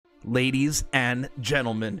Ladies and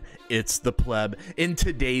gentlemen, it's the Pleb. In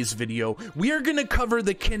today's video, we are going to cover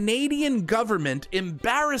the Canadian government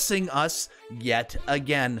embarrassing us yet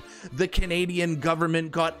again. The Canadian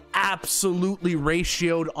government got absolutely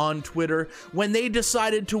ratioed on Twitter when they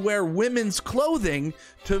decided to wear women's clothing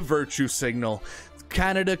to virtue signal.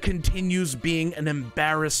 Canada continues being an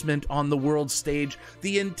embarrassment on the world stage.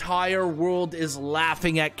 The entire world is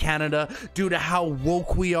laughing at Canada due to how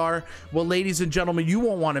woke we are. Well, ladies and gentlemen, you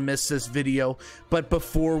won't want to miss this video. But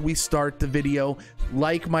before we start the video,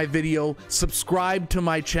 like my video, subscribe to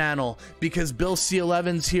my channel, because Bill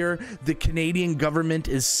C-11's here. The Canadian government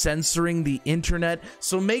is censoring the internet.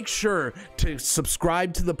 So make sure to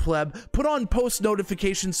subscribe to the Pleb. Put on post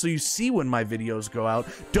notifications so you see when my videos go out.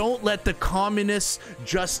 Don't let the communists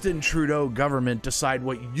Justin Trudeau government decide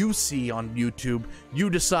what you see on YouTube.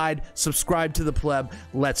 You decide. Subscribe to the Pleb.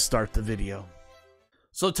 Let's start the video.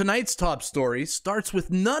 So tonight's top story starts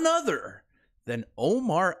with none other than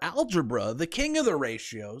Omar Algebra, the king of the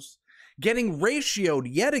ratios, getting ratioed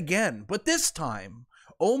yet again. But this time,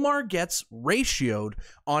 Omar gets ratioed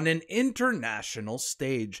on an international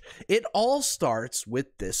stage. It all starts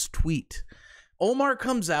with this tweet. Omar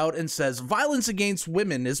comes out and says, violence against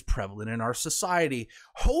women is prevalent in our society.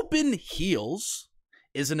 Hope in Heels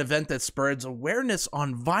is an event that spreads awareness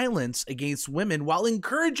on violence against women while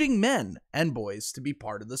encouraging men and boys to be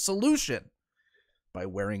part of the solution by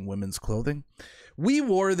wearing women's clothing. We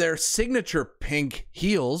wore their signature pink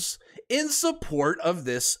heels in support of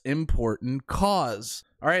this important cause.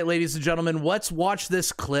 All right, ladies and gentlemen, let's watch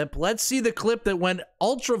this clip. Let's see the clip that went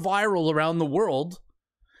ultra viral around the world.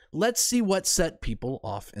 Let's see what set people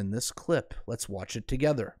off in this clip. Let's watch it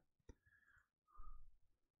together.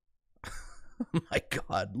 Oh my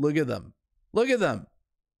God, look at them. Look at them.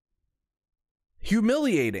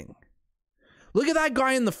 Humiliating. Look at that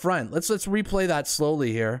guy in the front. Let's replay that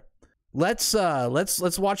slowly here. Let's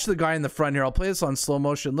watch the guy in the front here. I'll play this on slow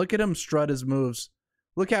motion. Look at him strut his moves.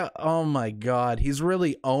 Look how, oh my God, he's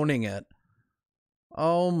really owning it.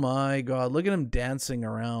 Oh my God, look at him dancing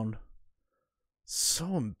around.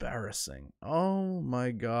 So embarrassing. Oh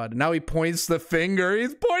my God. Now he points the finger.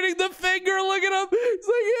 He's pointing the finger. Look at him. He's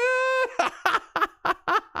like, yeah.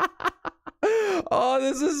 Oh,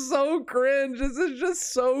 this is so cringe. This is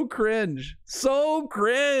just so cringe. So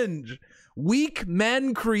cringe. Weak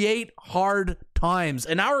men create hard times,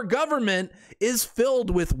 and our government is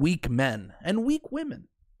filled with weak men and weak women.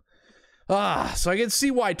 So I can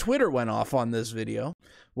see why Twitter went off on this video.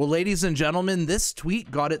 Well, ladies and gentlemen, this tweet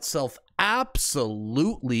got itself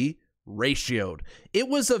absolutely ratioed. It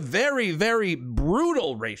was a very, very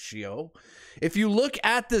brutal ratio. If you look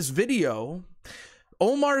at this video,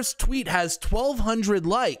 Omar's tweet has 1,200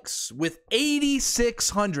 likes with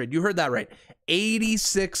 8,600. You heard that right.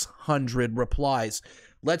 8,600 replies.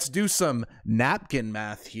 Let's do some napkin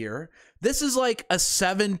math here. This is like a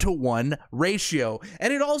 7-to-1 ratio,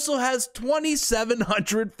 and it also has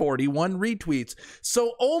 2,741 retweets.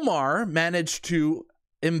 So Omar managed to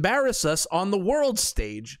embarrass us on the world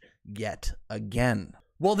stage yet again.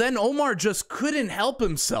 Well, then Omar just couldn't help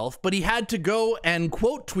himself, but he had to go and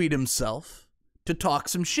quote tweet himself to talk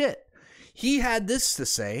some shit. He had this to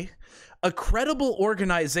say: a credible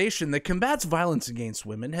organization that combats violence against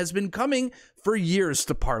women has been coming for years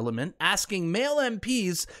to Parliament, asking male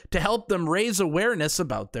MPs to help them raise awareness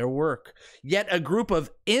about their work. Yet a group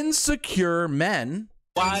of insecure men...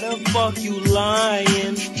 Why the fuck you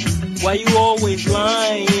lying? Why you always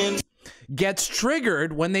lying? ...gets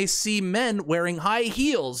triggered when they see men wearing high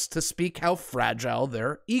heels to speak how fragile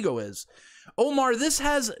their ego is. Omar, this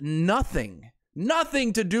has nothing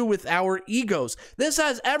to do with our egos. This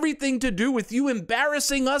has everything to do with you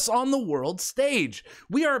embarrassing us on the world stage.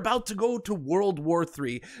 We are about to go to World War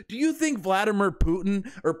III. Do you think Vladimir Putin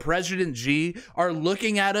or President Xi are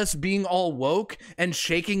looking at us being all woke and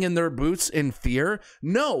shaking in their boots in fear?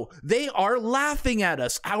 No, they are laughing at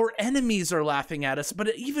us. Our enemies are laughing at us,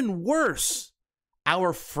 but even worse,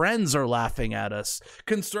 our friends are laughing at us.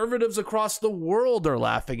 Conservatives across the world are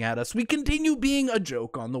laughing at us. We continue being a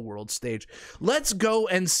joke on the world stage. Let's go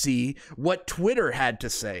and see what Twitter had to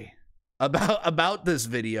say about this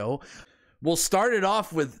video. We'll start it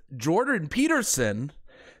off with Jordan Peterson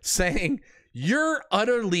saying, "You're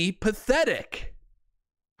utterly pathetic."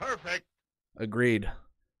 Perfect. Agreed.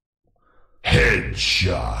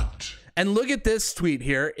 Headshot. And look at this tweet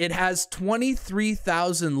here. It has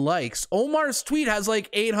 23,000 likes. Omar's tweet has like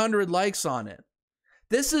 800 likes on it.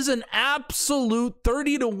 This is an absolute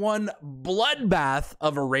 30-to-1 bloodbath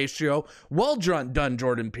of a ratio. Well done,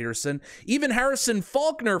 Jordan Peterson. Even Harrison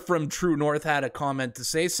Faulkner from True North had a comment to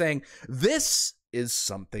say, saying, "This is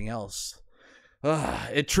something else."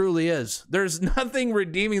 It truly is. There's nothing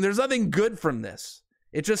redeeming. There's nothing good from this.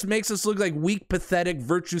 It just makes us look like weak, pathetic,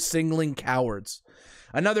 virtue-signaling cowards.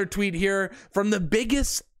 Another tweet here from the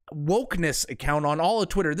biggest wokeness account on all of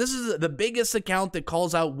Twitter. This is the biggest account that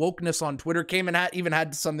calls out wokeness on Twitter. Came and even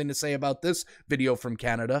had something to say about this video from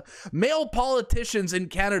Canada. Male politicians in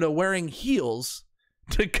Canada wearing heels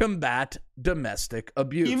to combat domestic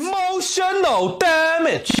abuse. Emotional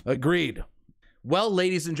damage. Agreed. Well,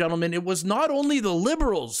 ladies and gentlemen, it was not only the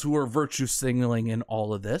liberals who were virtue signaling in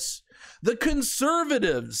all of this. The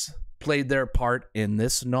conservatives played their part in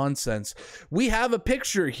this nonsense. We have a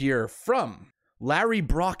picture here from Larry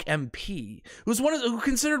Brock MP, who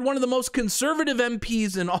considered one of the most conservative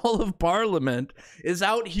MPs in all of Parliament, is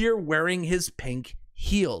out here wearing his pink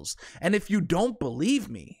heels. And if you don't believe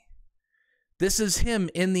me, this is him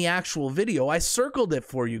in the actual video. I circled it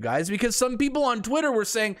for you guys because some people on Twitter were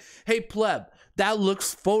saying, hey, Pleb, that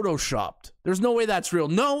looks photoshopped. There's no way that's real.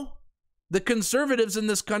 No, the conservatives in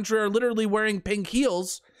this country are literally wearing pink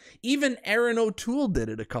heels. Even Aaron O'Toole did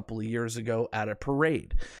it a couple of years ago at a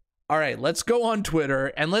parade. All right, let's go on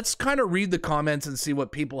Twitter and let's kind of read the comments and see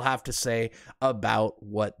what people have to say about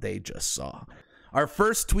what they just saw. Our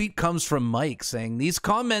first tweet comes from Mike saying, these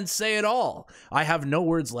comments say it all. I have no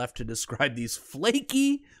words left to describe these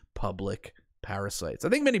flaky public parasites. I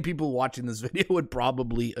think many people watching this video would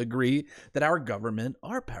probably agree that our government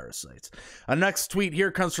are parasites. Our next tweet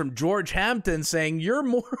here comes from George Hampton saying, you're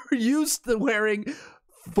more used to wearing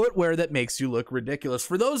footwear that makes you look ridiculous.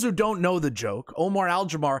 For those who don't know the joke, Omar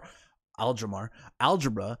Algebra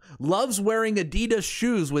loves wearing Adidas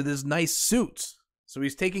shoes with his nice suits. So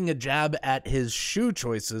he's taking a jab at his shoe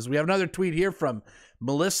choices. We have another tweet here from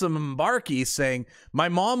Melissa Mbarki saying, my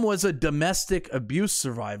mom was a domestic abuse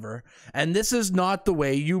survivor, and this is not the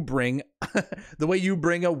way you bring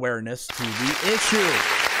awareness to the issue.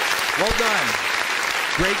 Well done.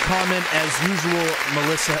 Great comment as usual,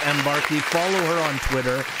 Melissa Mbarki. Follow her on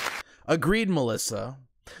Twitter. Agreed, Melissa.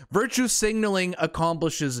 Virtue signaling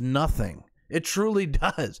accomplishes nothing. It truly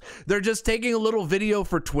does. They're just taking a little video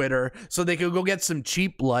for Twitter so they can go get some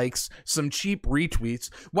cheap likes, some cheap retweets.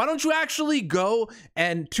 Why don't you actually go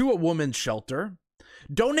and to a woman's shelter,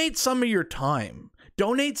 donate some of your time,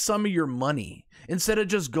 donate some of your money, instead of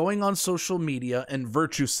just going on social media and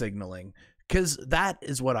virtue signaling? Because that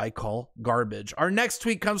is what I call garbage. Our next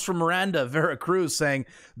tweet comes from Miranda Veracruz saying,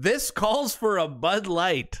 this calls for a Bud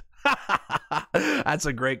Light. That's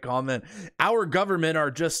a great comment. Our government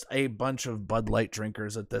are just a bunch of Bud Light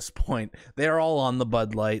drinkers at this point. They are all on the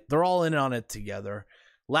Bud Light. They're all in on it together.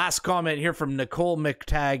 Last comment here from Nicole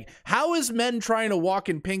McTagg. How is men trying to walk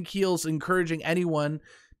in pink heels encouraging anyone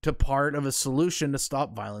to part of a solution to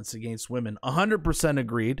stop violence against women? 100%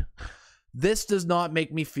 agreed. This does not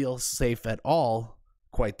make me feel safe at all.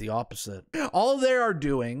 Quite the opposite. All they are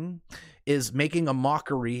doing is making a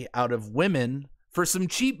mockery out of women for some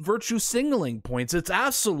cheap virtue signaling points. It's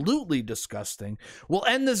absolutely disgusting. We'll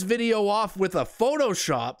end this video off with a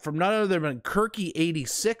Photoshop from none other than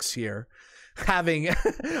Kirky86 here, having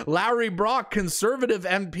Larry Brock, conservative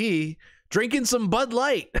MP, drinking some Bud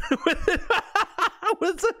Light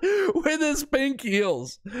with his pink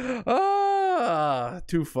heels. Ah,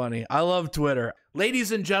 too funny. I love Twitter.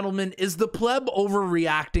 Ladies and gentlemen, is the pleb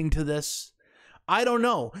overreacting to this? I don't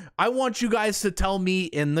know. I want you guys to tell me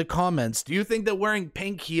in the comments. Do you think that wearing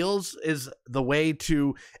pink heels is the way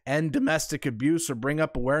to end domestic abuse or bring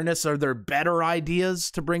up awareness? Are there better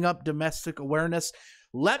ideas to bring up domestic awareness?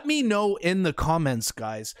 Let me know in the comments,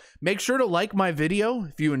 guys. Make sure to like my video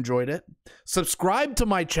if you enjoyed it. Subscribe to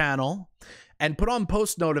my channel and put on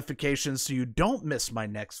post notifications so you don't miss my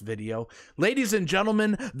next video. Ladies and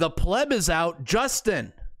gentlemen, the pleb is out.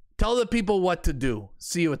 Justin, tell the people what to do.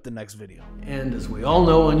 See you at the next video. And as we all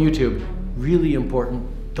know on YouTube, really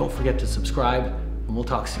important, don't forget to subscribe, and we'll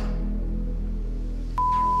talk soon.